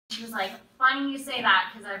She was like, funny you say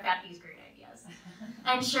that because I've got these great ideas.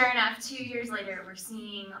 And sure enough, 2 years later, we're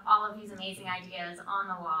seeing all of these amazing ideas on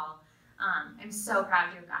the wall. I'm so proud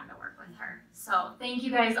to have gotten to work with her. So thank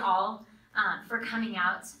you guys all for coming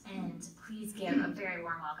out, and please give a very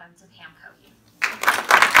warm welcome to Pam Caughey.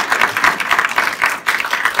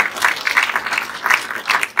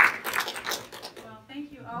 Well,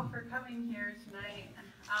 thank you all for coming here tonight.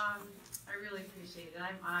 I really appreciate it.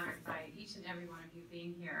 I'm honored by each and every one of you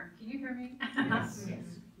being here. Can you hear me? Yes. Yes.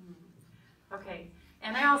 Okay.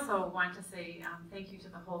 And I also want to say thank you to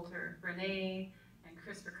the HOLTER, Renee and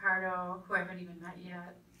Chris Ricardo, who I haven't even met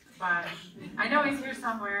yet, but I know he's here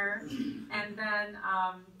somewhere. And then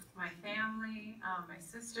my family, my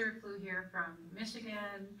sister flew here from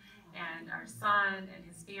Michigan, and our son and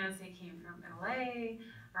his fiance came from LA.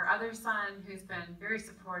 Our other son, who's been very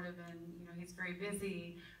supportive, and he's very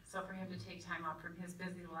busy, so for him to take time out from his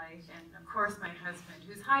busy life, and of course my husband,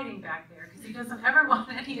 who's hiding back there because he doesn't ever want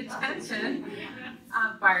any attention,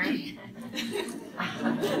 Byron.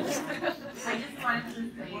 I just wanted to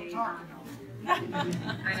say,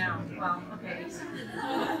 I know, well, okay.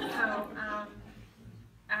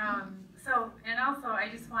 And also I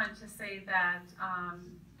just wanted to say that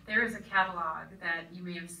there is a catalog that you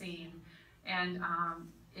may have seen, and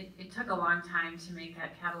it took a long time to make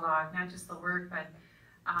that catalog, not just the work, but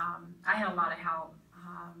I had a lot of help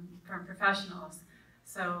from professionals.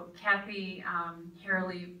 So Kathy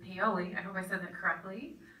Paoli, I hope I said that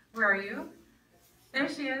correctly. Where are you? There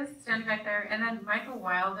she is, standing back there. And then Michael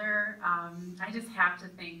Wilder, I just have to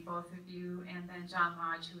thank both of you, and then John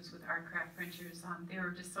Lodge, who was with Artcraft Printers. They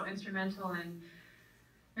were just so instrumental in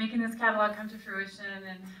making this catalog come to fruition,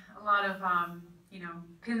 and a lot of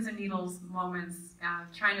pins and needles moments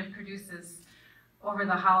trying to produce this over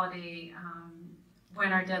the holiday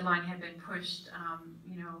when our deadline had been pushed,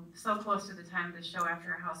 so close to the time of the show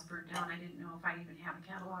after our house burned down, I didn't know if I'd even have a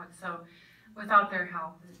catalog. So without their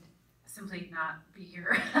help, I'd simply not be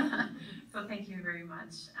here. So thank you very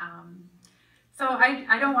much. So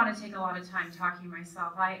I don't want to take a lot of time talking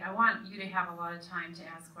myself. I want you to have a lot of time to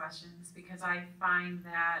ask questions, because I find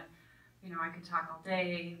that I could talk all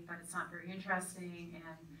day, but it's not very interesting,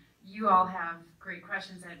 and you all have great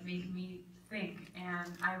questions that make me think,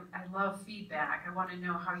 and I love feedback. I want to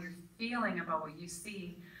know how you're feeling about what you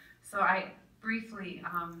see. So I briefly,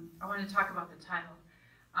 I want to talk about the title.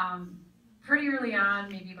 Pretty early on,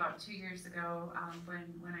 maybe about 2 years ago,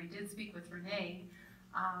 when I did speak with Renee,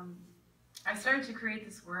 I started to create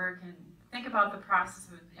this work and think about the process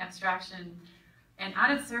of abstraction, and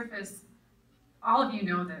on its surface, all of you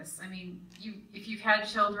know this. I mean, if you've had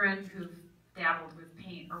children who've dabbled with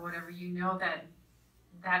paint or whatever, you know that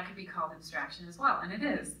that could be called abstraction as well, and it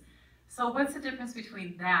is. So what's the difference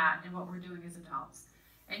between that and what we're doing as adults?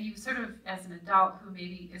 And you sort of, as an adult who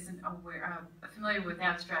maybe isn't familiar with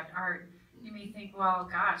abstract art, you may think, well,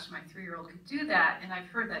 gosh, my 3-year-old could do that, and I've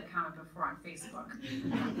heard that comment before on Facebook.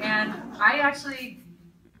 And I actually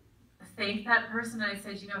thanked that person, and I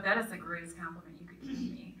said, that is the greatest compliment you could give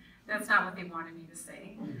me. That's not what they wanted me to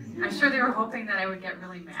say. I'm sure they were hoping that I would get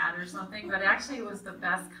really mad or something, but actually it was the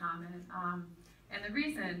best comment. And the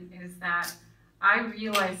reason is that I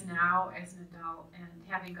realize now as an adult, and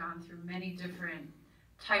having gone through many different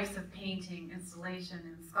types of painting, installation,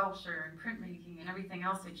 and sculpture, and printmaking, and everything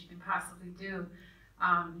else that you can possibly do,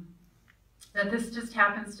 that this just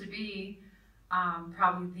happens to be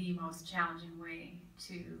probably the most challenging way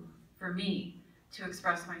for me to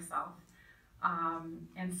express myself.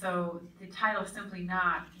 And so the title Simply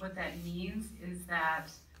Not, what that means is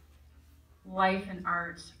that life and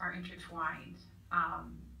art are intertwined.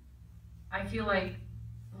 I feel like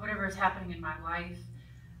whatever is happening in my life,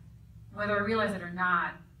 whether I realize it or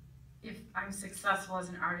not, if I'm successful as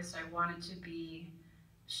an artist, I want it to be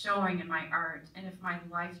showing in my art. And if my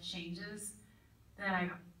life changes, then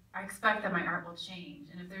I expect that my art will change.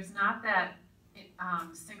 And if there's not that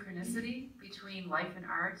synchronicity between life and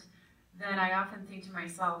art, then I often think to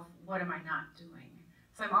myself, what am I not doing?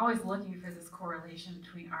 So I'm always looking for this correlation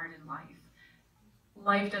between art and life.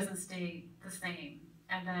 Life doesn't stay the same.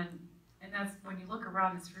 And that's when you look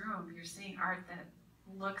around this room, you're seeing art that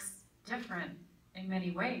looks different in many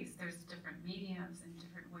ways. There's different mediums and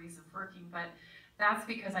different ways of working, but that's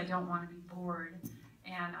because I don't want to be bored.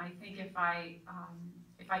 And I think if I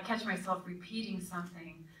catch myself repeating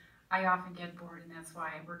something, I often get bored, and that's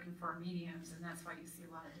why I work in 4 mediums, and that's why you see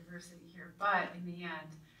a lot of diversity here. But in the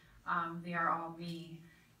end, they are all me.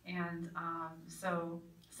 And so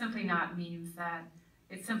Simply Not means that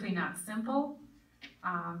it's simply not simple,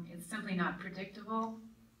 it's simply not predictable,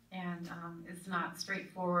 and it's not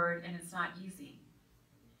straightforward, and it's not easy.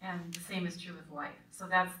 And the same is true with life. So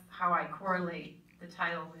that's how I correlate the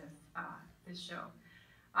title with this show.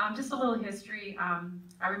 Just a little history. I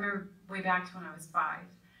remember way back to when I was 5.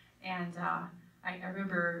 And I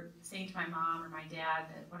remember saying to my mom or my dad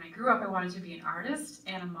that when I grew up, I wanted to be an artist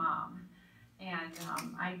and a mom. And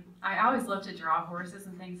I always loved to draw horses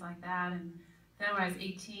and things like that. And then when I was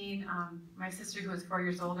 18, my sister, who was 4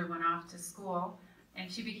 years older, went off to school,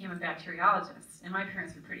 and she became a bacteriologist. And my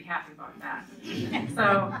parents were pretty happy about that.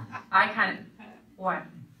 So I kind of, what?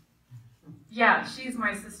 Yeah, she's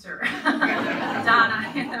my sister,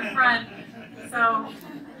 Donna, in the front. So,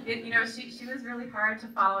 she was really hard to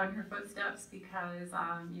follow in her footsteps because,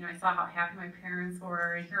 I saw how happy my parents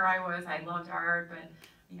were, and here I was, I loved art, but,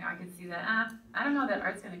 I could see that, I don't know that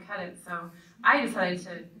art's going to cut it. So I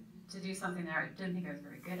decided to do something that I didn't think I was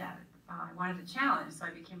very good at. I wanted a challenge, so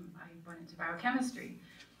I went into biochemistry.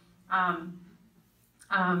 So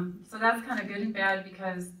that's kind of good and bad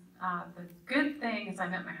because the good thing is I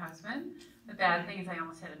met my husband. The bad thing is I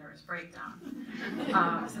almost had a nervous breakdown.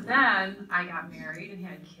 So then I got married and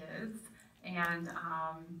had kids, and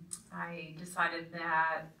I decided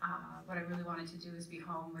that what I really wanted to do was be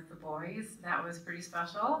home with the boys. That was pretty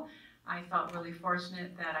special. I felt really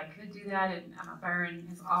fortunate that I could do that, and Byron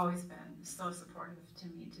has always been so supportive to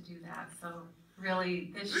me to do that. So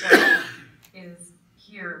really, this show is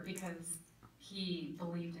here because he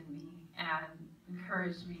believed in me and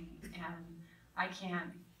encouraged me, and I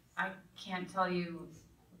can't tell you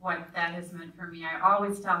what that has meant for me. I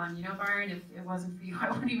always tell him, Byron, if it wasn't for you, I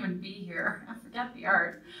wouldn't even be here. Forget the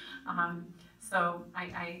art. So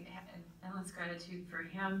I have endless gratitude for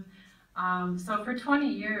him. So for 20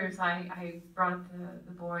 years, I brought up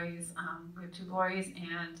the boys. We have 2 boys,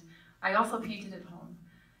 and I also painted at home.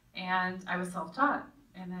 And I was self-taught.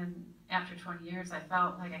 And then after 20 years, I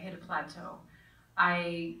felt like I hit a plateau.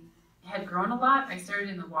 I had grown a lot. I started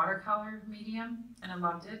in the watercolor medium, and I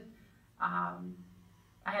loved it. I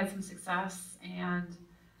had some success,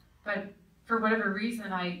 but for whatever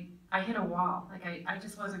reason, I hit a wall. Like I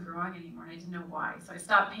just wasn't growing anymore, and I didn't know why. So I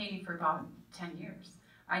stopped painting for about 10 years.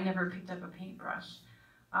 I never picked up a paintbrush.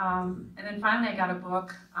 And then finally I got a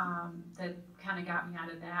book that kind of got me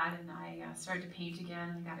out of that, and I started to paint again,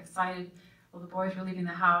 and I got excited. Well, the boys were leaving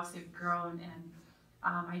the house, they've grown, and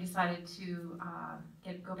I decided to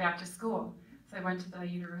go back to school. So I went to the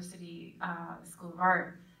University School of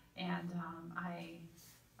Art, and I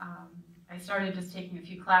started just taking a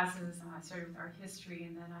few classes. I started with art history,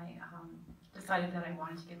 and then I decided that I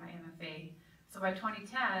wanted to get my MFA. So by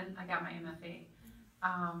 2010, I got my MFA.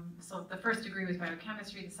 So the first degree was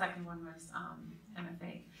biochemistry, the second one was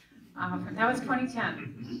MFA. That was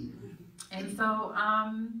 2010. And so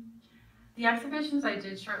the exhibitions I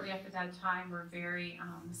did shortly after that time were very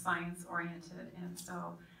science-oriented, and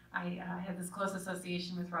so I had this close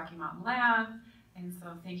association with Rocky Mountain Lab, and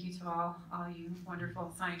so thank you to all you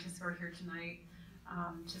wonderful scientists who are here tonight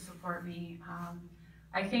to support me.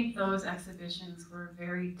 I think those exhibitions were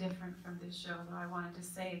very different from this show, though I wanted to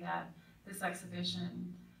say that this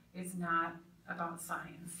exhibition is not about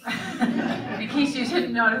science, in case you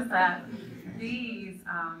didn't notice that. These,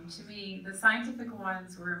 to me, the scientific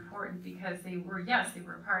ones were important because they were a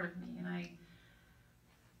part of me, and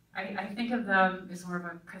I think of them as more of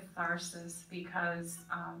a catharsis because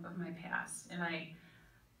of my past, and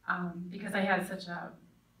because I had such a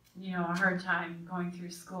hard time going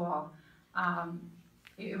through school.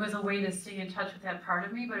 It was a way to stay in touch with that part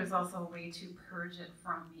of me, but it was also a way to purge it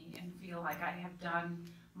from me and feel like I have done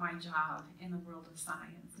my job in the world of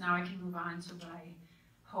science. Now I can move on to what I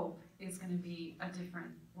hope is going to be a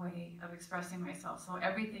different way of expressing myself. So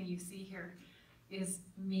everything you see here is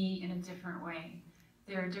me in a different way.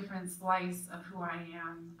 They're a different slice of who I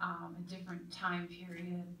am, a different time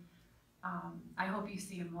period. I hope you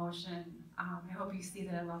see emotion. I hope you see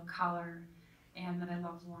that I love color and that I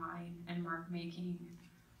love line and mark making,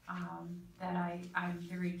 that I'm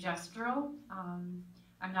very gestural. I'm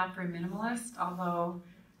not very minimalist, although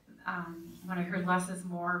when I heard less is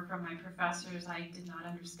more from my professors, I did not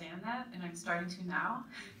understand that, and I'm starting to now.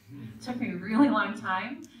 It took me a really long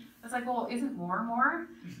time. I was like, well, isn't more?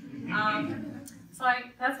 So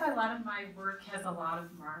that's why a lot of my work has a lot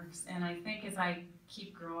of marks, and I think as I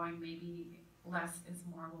keep growing, maybe less is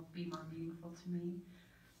more will be more meaningful to me.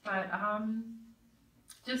 But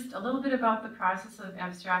just a little bit about the process of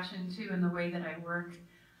abstraction too, and the way that I work.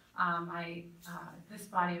 This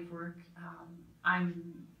body of work,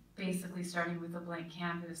 I'm basically starting with a blank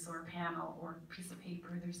canvas or a panel or a piece of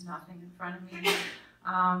paper. There's nothing in front of me.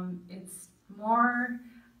 It's more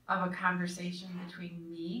of a conversation between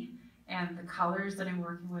me and the colors that I'm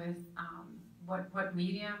working with, what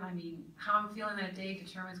medium, I mean, how I'm feeling that day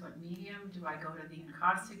determines what medium. Do I go to the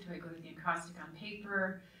encaustic? Do I go to the encaustic on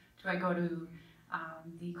paper? Do I go to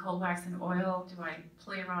the cold wax and oil? Do I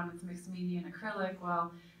play around with mixed media and acrylic?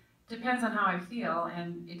 Well, depends on how I feel,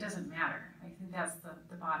 and it doesn't matter. I think that's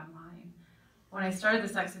the bottom line. When I started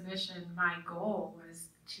this exhibition, my goal was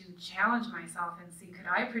to challenge myself and see, could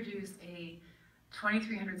I produce a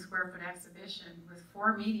 2,300 square foot exhibition with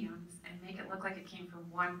 4 mediums and make it look like it came from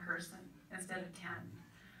one person instead of 10.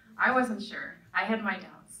 I wasn't sure. I had my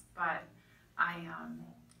doubts, but I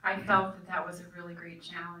felt that that was a really great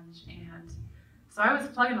challenge. And so I was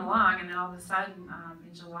plugging along, and then all of a sudden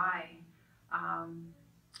in July,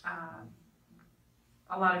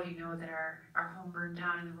 a lot of you know that our home burned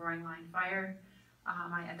down in the Roaring Line fire.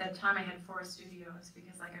 At that time I had 4 studios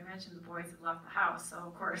because, like I mentioned, the boys had left the house. So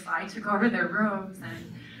of course I took over their rooms,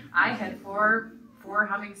 and I had four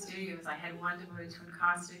humming studios. I had one devoted to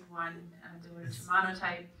encaustic, one devoted to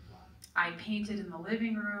monotype. I painted in the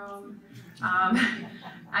living room.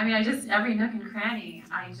 I mean, every nook and cranny,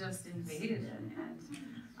 I just invaded it.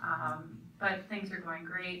 But things were going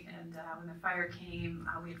great, and when the fire came,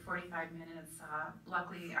 we had 45 minutes.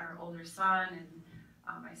 Luckily, our older son and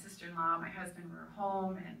my sister-in-law, my husband were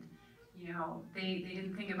home, and you know, they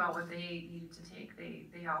didn't think about what they needed to take.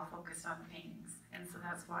 They all focused on the paintings, and so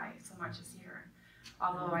that's why so much is here.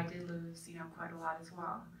 Although I did lose, you know, quite a lot as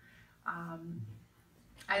well.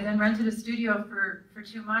 I then rented a studio for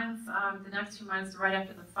 2 months. The next 2 months, right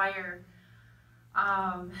after the fire,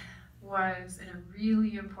 was a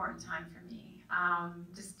really important time for me.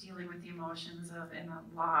 Just dealing with the emotions of and the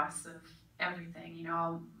loss of everything. You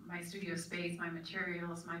know, my studio space, my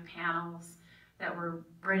materials, my panels that were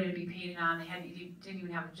ready to be painted on. They didn't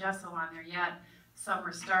even have a gesso on there yet. Some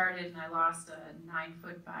were started, and I lost a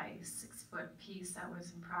 9-foot by 6-foot piece that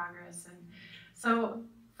was in progress. And so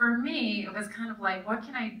for me, it was kind of like, what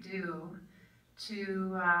can I do to,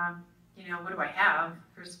 you know, what do I have,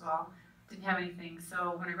 first of all? Didn't have anything.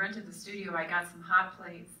 So when I rented the studio, I got some hot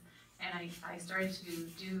plates, and I started to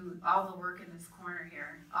do all the work in this corner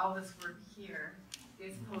here. All this work here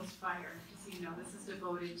is post-fire. So, you know, this is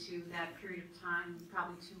devoted to that period of time,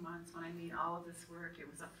 probably 2 months when I made all of this work. It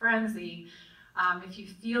was a frenzy. If you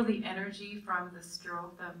feel the energy from the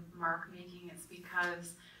stroke, the mark making, it's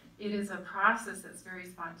because it is a process that's very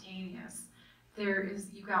spontaneous.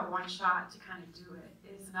 You've got one shot to kind of do it.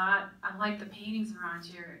 It's not, unlike the paintings around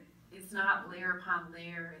here, it's not layer upon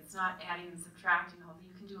layer. It's not adding and subtracting. Although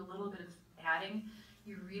you can do a little bit of adding,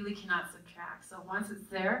 you really cannot subtract. So once it's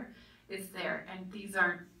there, it's there. And these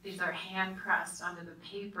are hand pressed onto the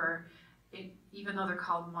paper. Even though they're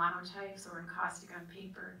called monotypes or encaustic on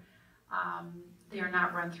paper, they are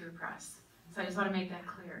not run through press. So I just want to make that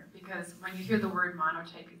clear, because when you hear the word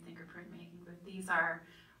monotype, you think of printmaking, but these are,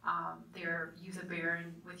 use a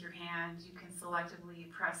baron with your hand. You can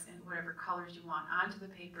selectively press in whatever colors you want onto the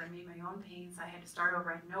paper. I made my own paints. I had to start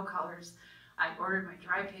over. I had no colors. I ordered my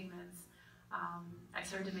dry pigments. I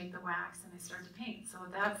started to make the wax, and I started to paint. So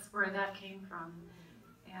that's where that came from.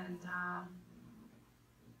 And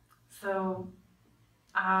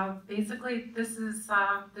basically, this is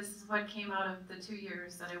what came out of the 2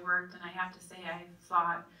 years that I worked, and I have to say, I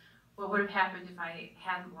thought, what would have happened if I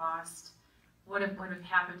hadn't lost? What would have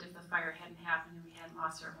happened if the fire hadn't happened and we hadn't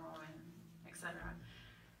lost our home, and etc.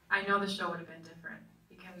 I know the show would have been different,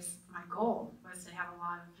 because my goal was to have a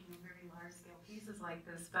lot of, you know, very large-scale pieces like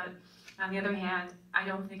this. But on the other hand, I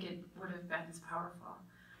don't think it would have been as powerful.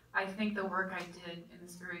 I think the work I did in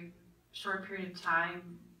this very short period of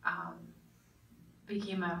time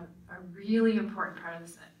became a really important part of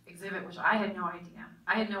this exhibit, which I had no idea.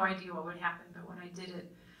 I had no idea what would happen, but when I did it,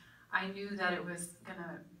 I knew that it was going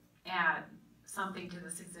to add something to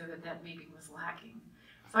this exhibit that maybe was lacking.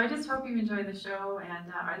 So I just hope you enjoy the show,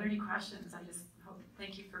 and are there any questions? I just hope,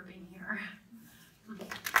 thank you for being here.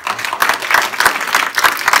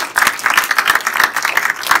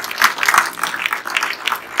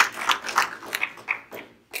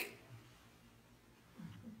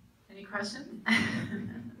 Any questions?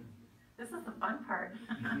 This is the fun part.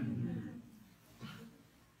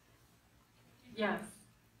 Yes.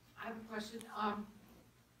 I have a question.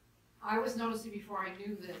 I was noticing before I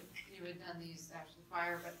knew that you had done these after the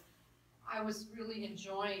fire, but I was really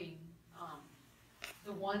enjoying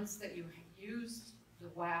the ones that you used the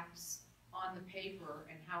wax on the paper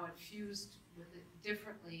and how it fused with it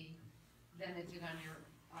differently than it did on your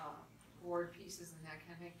board pieces and that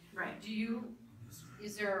kind of thing. Right.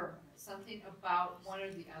 Is there something about one or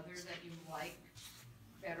the other that you like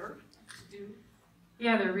better to do?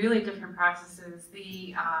 Yeah, they're really different processes.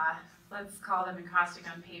 let's call them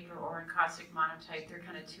encaustic on paper or encaustic monotype. They're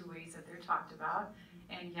kind of two ways that they're talked about.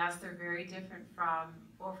 And yes, they're very different from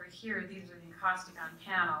over here. These are the encaustic on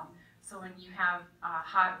panel. So when you have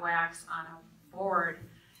hot wax on a board,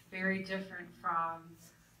 very different from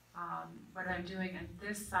what I'm doing on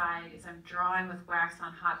this side is I'm drawing with wax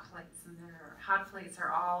on hot plates. And their hot plates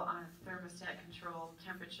are all on a thermostat controlled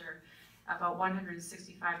temperature, about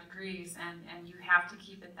 165 degrees, and you have to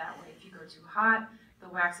keep it that way. If you go too hot, the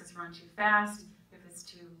waxes run too fast. If it's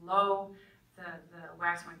too low, the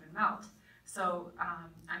wax won't even melt. So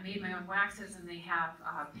I made my own waxes, and they have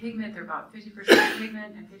pigment. They're about 50%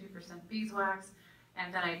 pigment and 50% beeswax,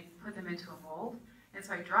 and then I put them into a mold. And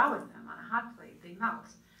so I draw with them on a hot plate. They melt.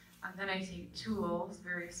 And then I take tools,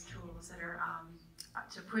 various tools that are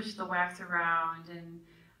to push the wax around, and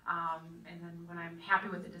then when I'm happy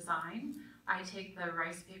with the design, I take the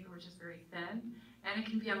rice paper, which is very thin, and it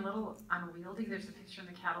can be a little unwieldy. There's a picture in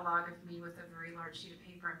the catalog of me with a very large sheet of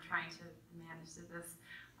paper. I'm trying to manage this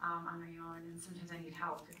on my own, and sometimes I need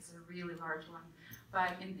help because it's a really large one.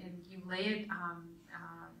 But and you lay it,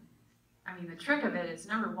 I mean, the trick of it is,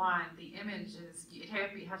 number one, the image is, you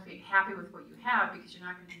have to be happy with what you have, because you're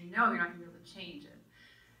not going to, you're not going to be able to change it.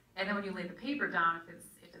 And then when you lay the paper down,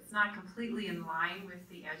 if it's not completely in line with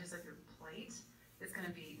the edges of your plate, it's going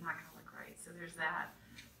to be not going to look right. So there's that.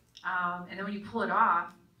 And then when you pull it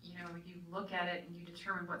off, you look at it and you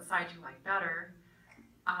determine what side you like better.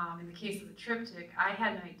 In the case of the triptych, I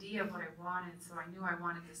had an idea of what I wanted, so I knew I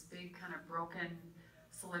wanted this big kind of broken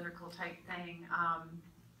cylindrical type thing.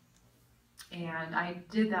 And I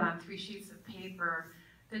did that on 3 sheets of paper.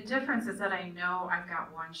 The difference is that I know I've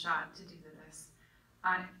got one shot to do this.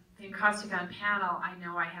 On the encaustic on panel, I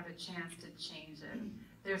know I have a chance to change it.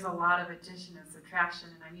 There's a lot of addition and subtraction,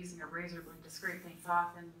 and I'm using a razor blade to scrape things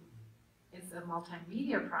off, and it's a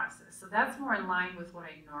multimedia process. So that's more in line with what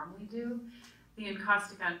I normally do. The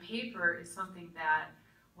encaustic on paper is something that,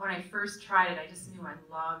 when I first tried it, I just knew I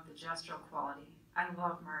loved the gestural quality. I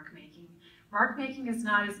love mark making. Mark making is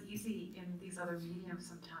not as easy in these other mediums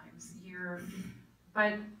sometimes.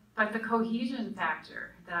 But the cohesion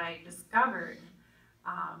factor that I discovered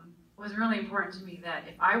was really important to me, that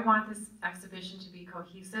if I want this exhibition to be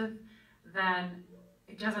cohesive, then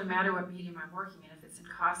it doesn't matter what medium I'm working in. If it's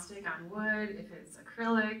encaustic on wood, if it's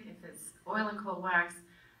acrylic, if it's oil and cold wax,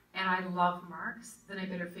 and I love marks, then I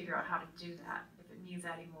better figure out how to do that. If it means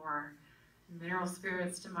adding more mineral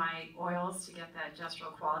spirits to my oils to get that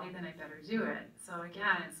gestural quality, then I better do it. So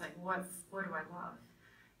again, it's like, what do I love?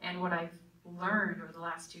 And what I've learned over the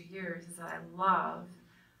last 2 years is that I love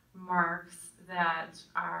marks that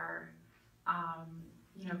are,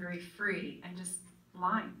 very free and just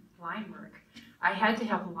line work. I had to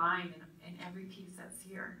have line in every piece that's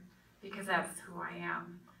here, because that's who I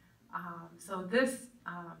am. So this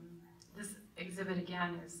exhibit,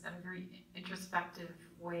 again, is a very introspective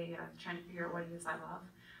way of trying to figure out what it is I love.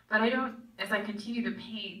 But as I continue to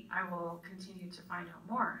paint, I will continue to find out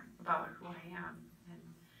more about who I am. And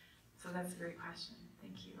so that's a great question.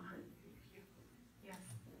 Thank you. Yes.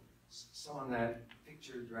 So on that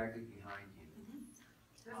picture directly behind you,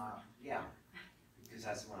 yeah, because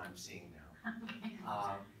that's what I'm seeing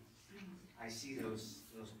now. I see those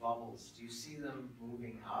bubbles. Do you see them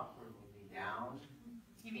moving up or moving down?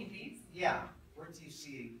 You mean these? Yeah. What do you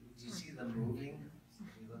see? Do you see them moving? Can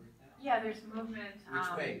you look at that? Yeah, there's movement.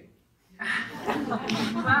 Which way?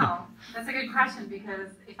 Well, that's a good question,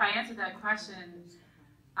 because if I answered that question,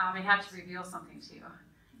 I'd have to reveal something to you.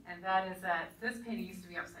 And that is that this painting used to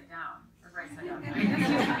be upside down, or right side up. I mean, this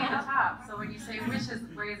used to be the top. So when you say way is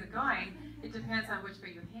it going, it depends on which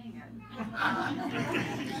way you hang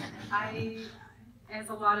it. As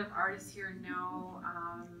a lot of artists here know,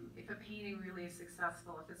 if a painting really is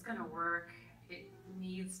successful, if it's going to work, it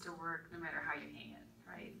needs to work no matter how you hang it,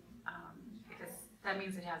 right? Because that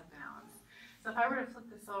means it has balance. So if I were to flip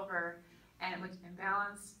this over and it was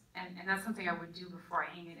imbalanced, and that's something I would do before I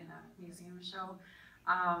hang it in a museum show,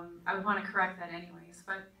 I would want to correct that anyways.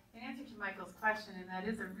 But in answer to Michael's question, and that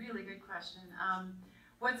is a really good question,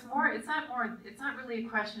 what's more, it's not really a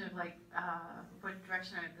question of like, what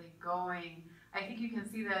direction are they going. I think you can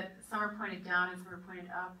see that some are pointed down and some are pointed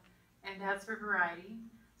up, and that's for variety.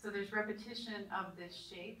 So there's repetition of this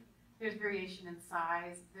shape. There's variation in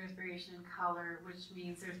size. There's variation in color, which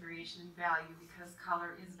means there's variation in value, because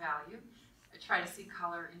color is value. I try to see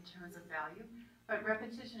color in terms of value, but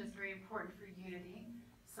repetition is very important for unity.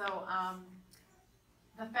 So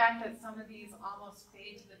the fact that some of these almost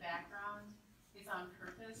fade to the background is on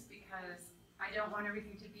purpose, because I don't want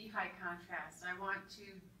everything to be high contrast. I want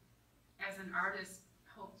to, as an artist,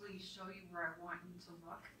 hopefully show you where I want you to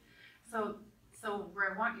look. So So where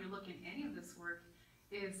I want you to look in any of this work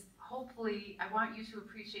is hopefully, I want you to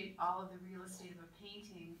appreciate all of the real estate of a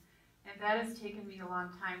painting. And that has taken me a long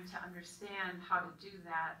time to understand how to do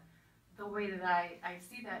that. The way that I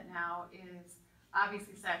see that now is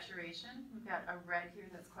obviously saturation. We've got a red here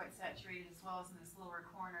that's quite saturated, as well as in this lower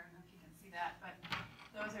corner. I don't know if you can see that, but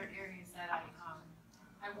those are areas that I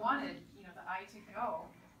wanted, you know, the eye to go.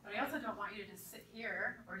 But I also don't want you to just sit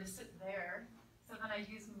here or to sit there. So then I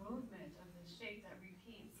use movement of the shape that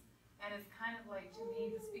repeats. And it's kind of like, to me,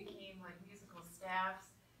 this became like musical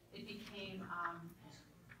staffs. It became,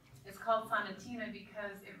 it's called sonatina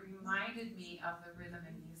because it reminded me of the rhythm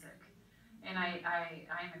in music. And I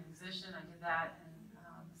am a musician, I did that. And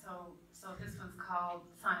so this one's called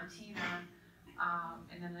sonatina.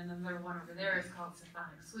 And then another one over there is called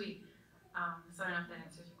symphonic suite. So I don't know if that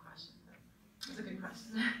answers your question, but it's a good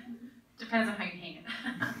question. Depends on how you paint it.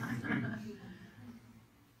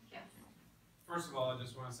 Yes. First of all, I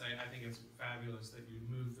just want to say I think it's fabulous that you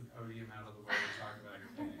moved the podium out of the way to talk about your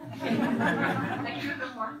painting. I can do a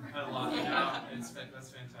bit more. I love it. No, that's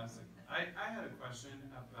fantastic. I had a question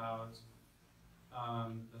about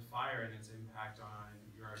the fire and its impact on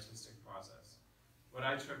your artistic process. What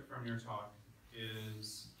I took from your talk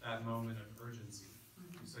is that moment of urgency.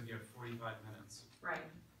 You said you have 45 minutes. Right.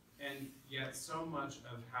 And yet so much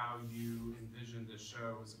of how you envisioned this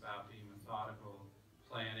show was about being methodical,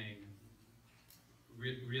 planning,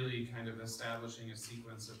 really kind of establishing a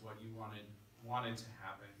sequence of what you wanted to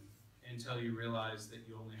happen until you realized that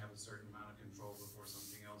you only have a certain amount of control before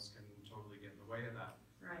something else can totally get in the way of that.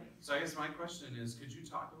 Right. So I guess my question is, could you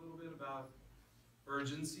talk a little bit about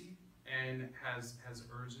urgency, and has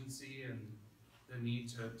urgency and the need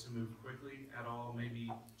to move quickly at all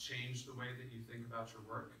maybe change the way that you think about your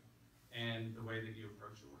work and the way that you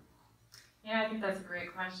approach your work? Yeah, I think that's a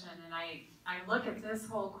great question. And I look at this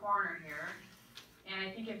whole corner here, and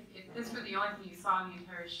I think if this were the only thing you saw in the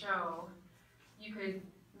entire show, you could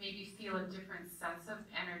maybe feel a different sense of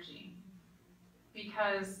energy,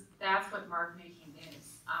 because that's what mark making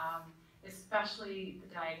is, especially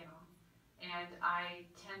the diagonal. And I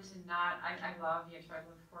tend to not, I love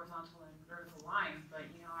horizontal and vertical lines, but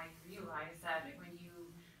you know, I realize that when you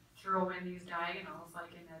throw in these diagonals, like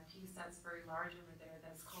in a piece that's very large over there,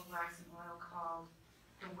 that's cold wax and oil, called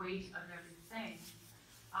The Weight of Everything.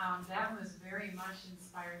 That was very much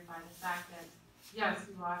inspired by the fact that, yes,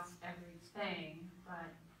 we lost everything, but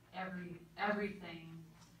everything,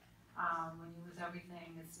 when you lose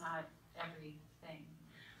everything, it's not everything.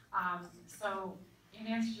 So in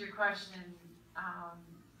answer to your question,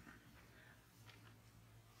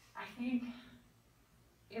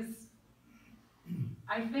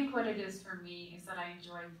 I think what it is for me is that I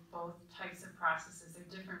enjoy both types of processes. They're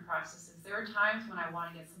different processes. There are times when I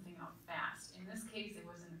want to get something out fast. In this case, it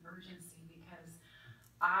was an urgency because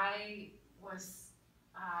I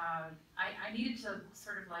needed to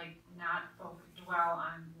sort of like not dwell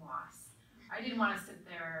on loss. I didn't want to sit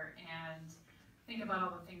there and think about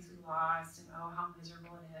all the things we lost and how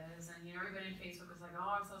miserable it is, and you know, everybody on Facebook was like,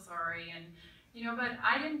 oh, I'm so sorry, and you know, but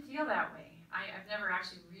I didn't feel that way. I've never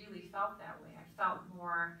actually really felt that way.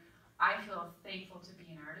 I feel thankful to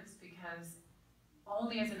be an artist, because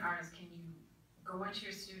only as an artist can you go into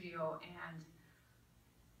your studio and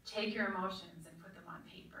take your emotions and put them on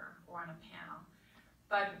paper or on a panel.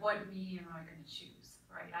 But what medium am I going to choose,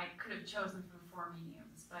 right? I could have chosen from 4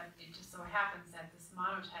 mediums, but it just so happens that this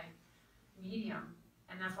monotype medium,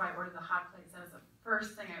 and that's why I ordered the hot plates. That was the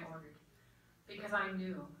first thing I ordered, because I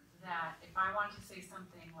knew that if I wanted to say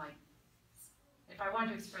something like, if I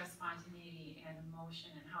wanted to express spontaneity and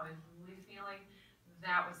emotion and how I was really feeling,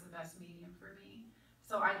 that was the best medium for me.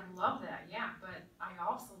 So I love that, yeah, but I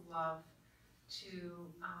also love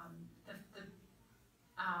to, the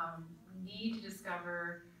need to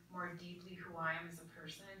discover more deeply who I am as a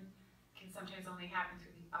person can sometimes only happen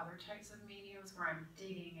through the other types of mediums where I'm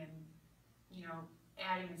digging and, you know,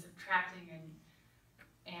 adding and subtracting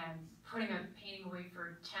and putting a painting away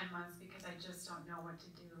for 10 months because I just don't know what to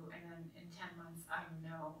do, and then in 10 months I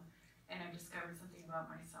know, and I've discovered something about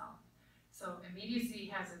myself. So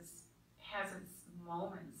immediacy has its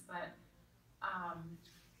moments, but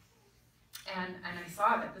and I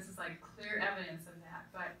saw that this is like clear evidence of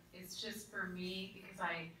that, but it's just for me because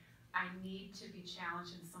I need to be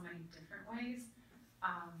challenged in so many different ways.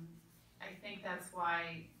 I think that's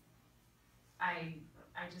why I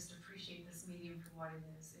just appreciate this medium for what it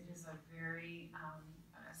is. It is a very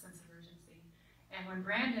a sense of urgency. And when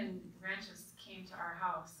Brandon Ranches came to our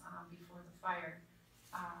house before the fire,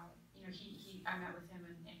 you know, I met with him,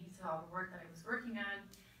 and he said all the work that I was working on.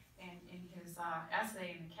 And in his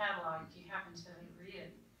essay in the catalog, if you happen to read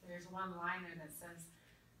it, there's one line there that says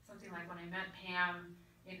something like, when I met Pam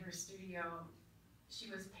in her studio,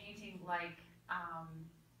 she was painting like,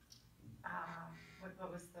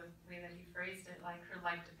 what was the way that he phrased it, like her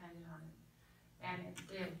life depended on it. And it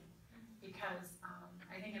did, because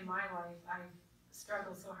I think in my life, I've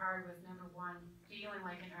struggled so hard with, number one, feeling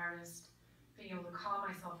like an artist, being able to call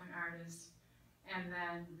myself an artist, and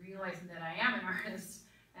then realizing that I am an artist,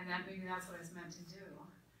 and that maybe that's what it's meant to do.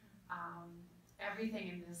 Everything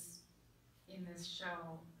in this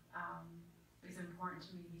show is important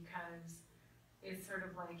to me because it's sort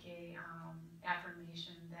of like a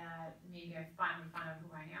affirmation that maybe I finally found out who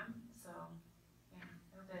I am. So, yeah,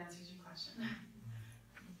 I hope that answers your question.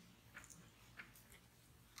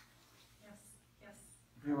 Yes.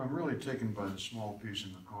 You know, I'm really taken by the small piece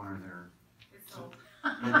in the corner there. It's sold.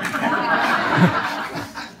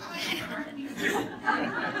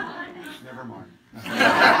 Never mind.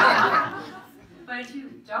 But if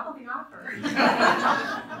you double the offer.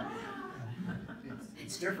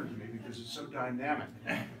 It's different to me because it's so dynamic.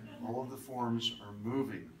 All of the forms are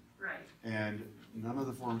moving, Right. and none of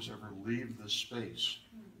the forms ever leave the space.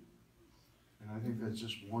 And I think that's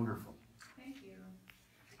just wonderful. Thank you.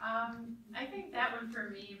 I think that one for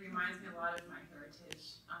me reminds me a lot of my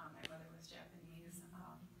heritage. My mother was Japanese,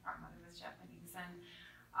 our mother was Japanese, and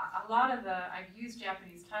a lot of I've used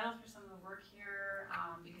Japanese titles for some of the work here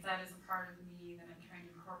because that is a part of me that I'm trying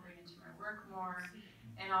to incorporate into my work more,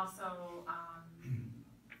 and also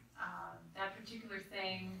that particular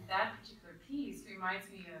thing, that particular piece reminds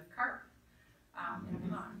me of carp in a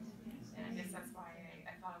pond, and I guess that's why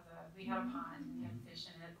I thought of we had a pond and we had fish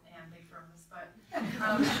in it and they froze, but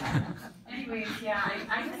anyways, yeah,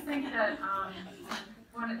 I just think that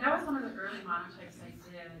that was one of the early monotypes I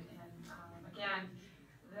did, and again,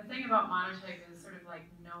 the thing about monotype is sort of like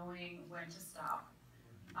knowing when to stop,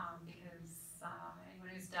 because anyone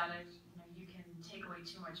who's done it, you can take away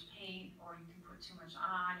too much paint or you can put too much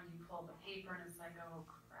on and you pull the paper and it's like, oh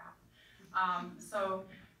crap. So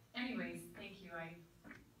anyways, thank you, I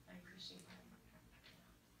appreciate that.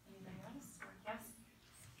 Anybody else? Yes?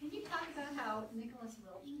 Can you talk about how Nicholas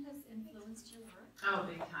Wilton has influenced your work? Oh,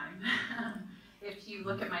 big time. If you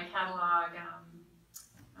look at my catalog,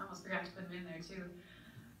 I almost forgot to put them in there too.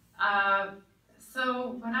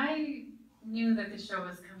 So when I knew that the show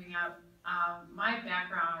was coming up, my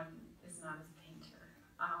background is not as a painter.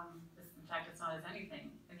 In fact, it's not as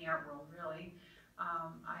anything in the art world, really.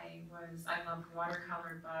 I loved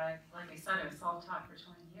watercolor, but like I said, I was self-taught for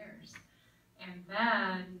 20 years. And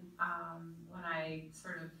then when I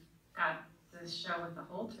sort of got this show with the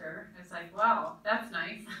HOLTER, it's like, wow, that's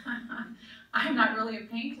nice. I'm not really a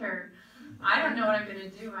painter. I don't know what I'm going to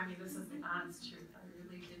do. I mean, this is the honest truth. I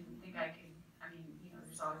really didn't think I could. I mean,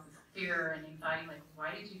 there's always this fear and anxiety, like,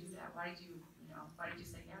 why did you do that? Why did you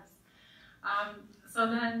say yes? So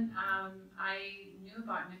then I knew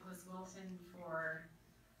about Nicholas Wilton for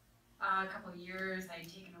a couple of years. I had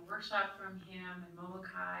taken a workshop from him in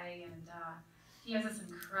Molokai, and he has this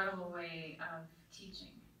incredible way of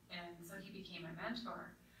teaching. And so he became my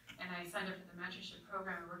mentor. And I signed up for the mentorship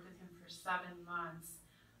program. I worked with him for 7 months.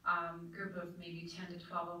 Group of maybe 10 to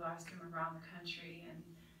 12 of us from around the country, and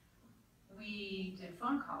we did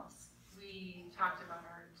phone calls. We talked about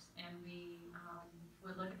art, and we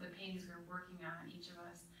would look at the paintings we were working on, each of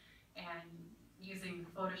us, and using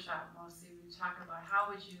Photoshop mostly, we talk about how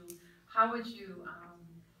would you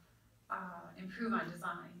improve on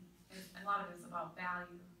design. A lot of it is about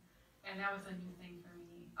value, and that was a new thing for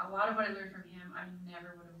me. A lot of what I learned from him, I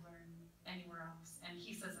never would have learned anywhere else, and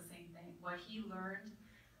he says the same thing. What he learned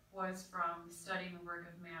was from studying the work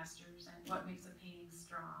of masters and what makes a painting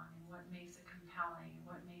strong and what makes it compelling and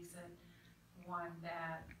what makes it one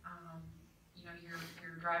that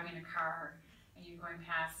you're driving a car and you're going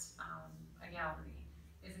past a gallery.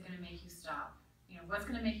 Is it going to make you stop? What's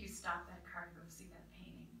going to make you stop that car to go see that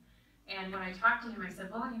painting? And when I talked to him, I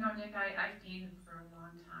said, well, Nick, I've painted for a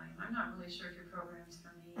long time. I'm not really sure if your program's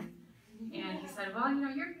for me. And he said, well,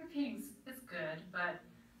 your painting's it's good, but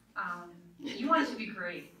you want it to be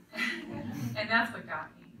great. And that's what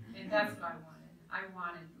got me, and that's what I wanted. I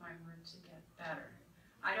wanted my work to get better.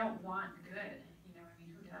 I don't want good,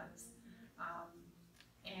 who does?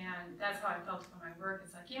 And that's how I felt about my work.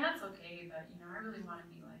 It's like, yeah, it's okay, but I really want to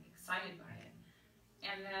be like excited by it.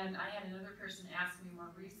 And then I had another person ask me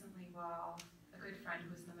more recently, well, a good friend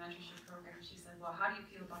who was in the mentorship program, she said, well, how do you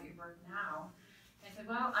feel about your work now? And I said,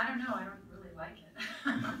 well, I don't know, I don't really like it.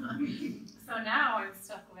 So now I'm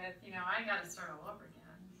stuck with, I got to start all over again.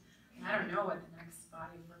 And I don't know what the next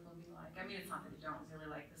body of work will be like. I mean, it's not that I don't really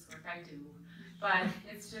like this work, I do. But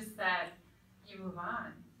it's just that you move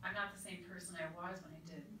on. I'm not the same person I was when I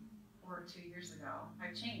did work 2 years ago.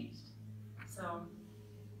 I've changed. So,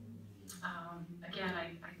 again,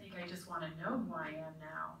 I think I just want to know who I am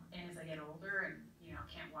now. And as I get older and, you know,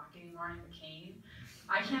 can't walk anymore, I have a cane,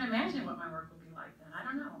 I can't imagine what my work will be like then. I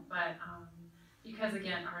don't know. But because,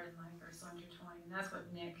 again, art and life are so intertwined, and that's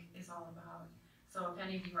what Nick is all about. So if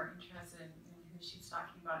any of you are interested in who she's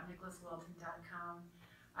talking about, nicholaswilton.com,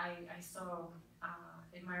 I so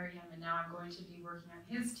admire him, and now I'm going to be working on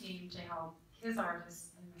his team to help his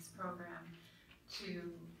artists in this program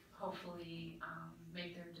to hopefully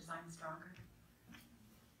make their design stronger.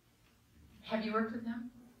 Have you worked with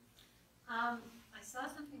him? I saw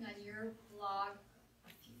something on your blog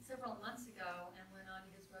several months ago and went on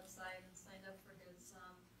his website and signed up for his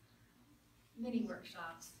mini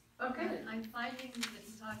workshops. Oh, good. And I'm finding that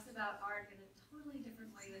he talks about art in a totally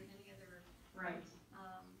different way than any other Right.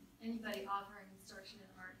 anybody offering instruction in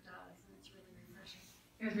art does, and it's really refreshing.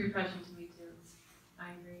 It was refreshing to me too.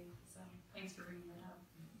 I agree. So thanks for bringing that up.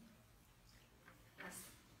 Yes.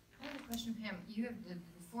 I have a question, Pam. You have the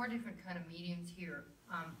 4 different kind of mediums here,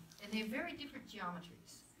 and they have very different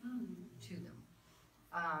geometries to them.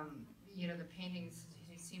 You know, the paintings,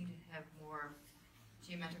 they seem to have more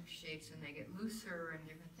geometric shapes and they get looser and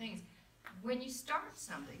different things. When you start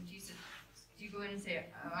something, do you go in and say,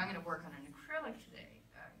 oh, I'm going to work on an acrylic today?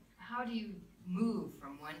 How do you move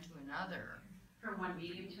from one to another? From one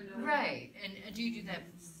medium to another? Right, and do you do that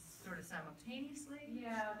sort of simultaneously?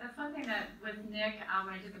 Yeah, that's one thing that with Nick,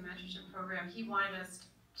 when I did the mentorship program, he wanted us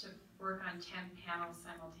to work on 10 panels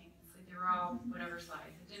simultaneously. They were all whatever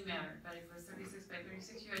size, it didn't matter, but if it was 36 by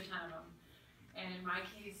 36, you had 10 of them. And in my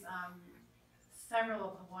case,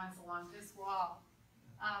 several of the ones along this wall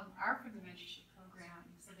are from the mentorship program,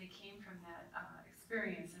 so they came from that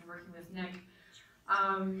experience in working with Nick.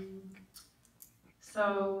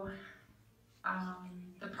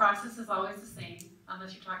 The process is always the same,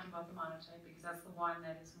 unless you're talking about the monotype, because that's the one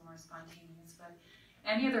that is more spontaneous. But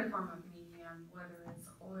any other form of medium, whether it's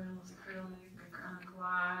oils, acrylic,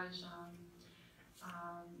 collage,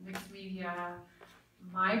 mixed media,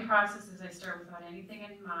 my process is I start without anything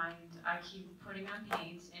in mind. I keep putting on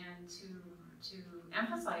paint, and to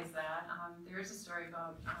emphasize that, there's a story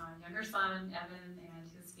about younger son, Evan, and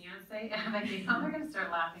his fiance, Abigail. They're going to start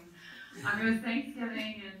laughing. It was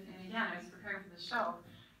Thanksgiving, and again, I was preparing for the show,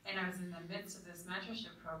 and I was in the midst of this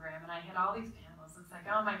mentorship program, and I had all these panels. It's like,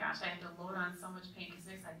 oh my gosh, I had to load on so much paint, because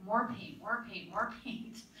it's like, more paint, more paint, more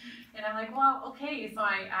paint. And I'm like, well, okay, so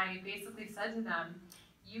I basically said to them,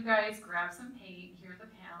 you guys grab some paint, here are the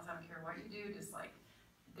panels, I don't care what you do, just like,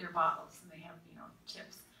 they're bottles, and they have, you know,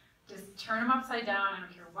 chips. Just turn them upside down, I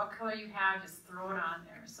don't care what color you have, just throw it on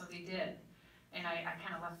there. So they did. And I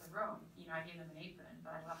kind of left the room. You know, I gave them an apron,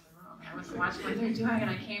 but I left the room. And I was watching what they're doing, and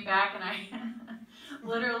I came back, and I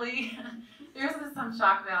literally, there's some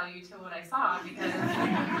shock value to what I saw, because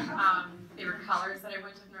they were colors that I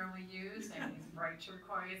wouldn't have normally used, and these bright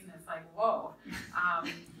turquoise, and it's like, whoa.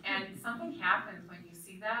 And something happens when you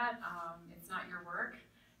see that. It's not your work,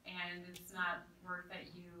 and it's not work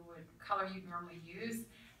that you would, color you'd normally use.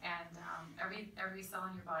 And every cell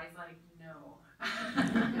in your body's like, no.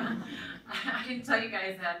 I didn't tell you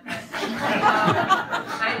guys that, but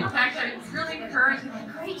in fact, I was really encouraged. I'm like,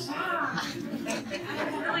 great job.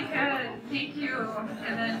 That's really good. Thank you.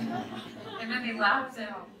 And then they left,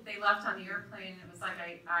 and they left on the airplane. And it was like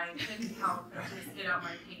I couldn't help but just get out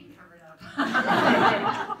my paint and cover it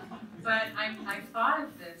up. But I thought of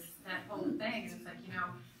that whole thing, and it's like, you know,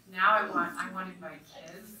 now I wanted my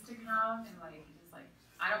kids to come and like.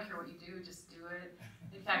 I don't care what you do, just do it.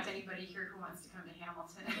 In fact, anybody here who wants to come to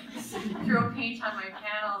Hamilton, throw paint on my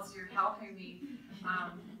panels, you're helping me.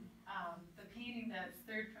 The painting that's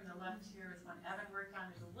third from the left here is one Evan worked on.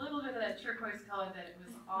 There's a little bit of that turquoise color that it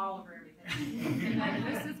was all over everything. And then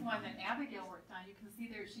this is one that Abigail worked on. You can see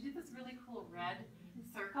there, she did this really cool red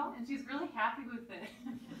circle, and she's really happy with it.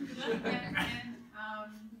 and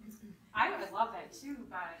I would love that too,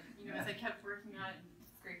 but you know, as I kept working on it,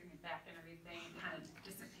 scraping it back and everything, it kind of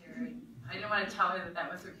disappeared. I didn't want to tell her that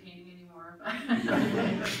that was her painting anymore,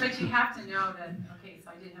 but you have to know that, okay,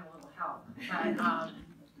 so I did have a little help, but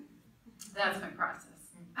that's my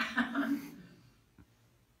process.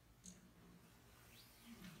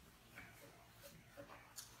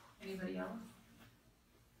 Anybody else?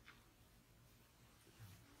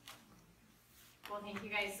 Well, thank you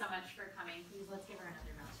guys so much for coming. Please, let's give her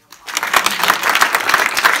another round of applause.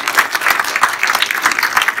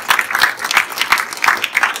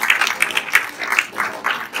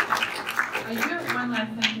 I do have one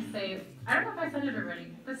last thing to say. I don't know if I said it already.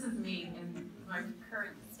 This is me in my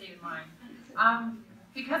current state of mind.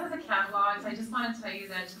 Because of the catalog, is I just want to tell you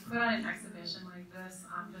that to put on an exhibition like this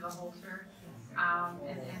for the HOLTER, and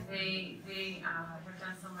they have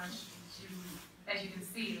done so much to, as you can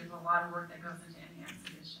see, there's a lot of work that goes into any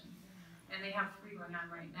exhibition. And they have 3 going on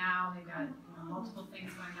right now. They've got multiple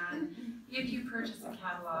things going on. If you purchase a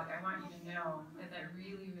catalog, I want you to know that that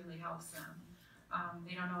really, really helps them.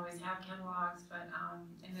 They don't always have catalogs, but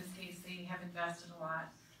in this case, they have invested a lot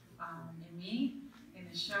in me, in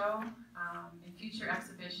the show, in future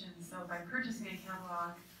exhibitions. So by purchasing a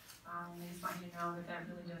catalog, I just want you to know that that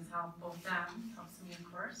really does help both them, helps me of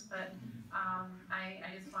course, but I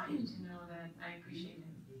just want you to know that I appreciate it.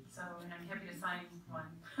 So, and I'm happy to sign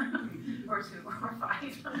 1, or 2, or 5.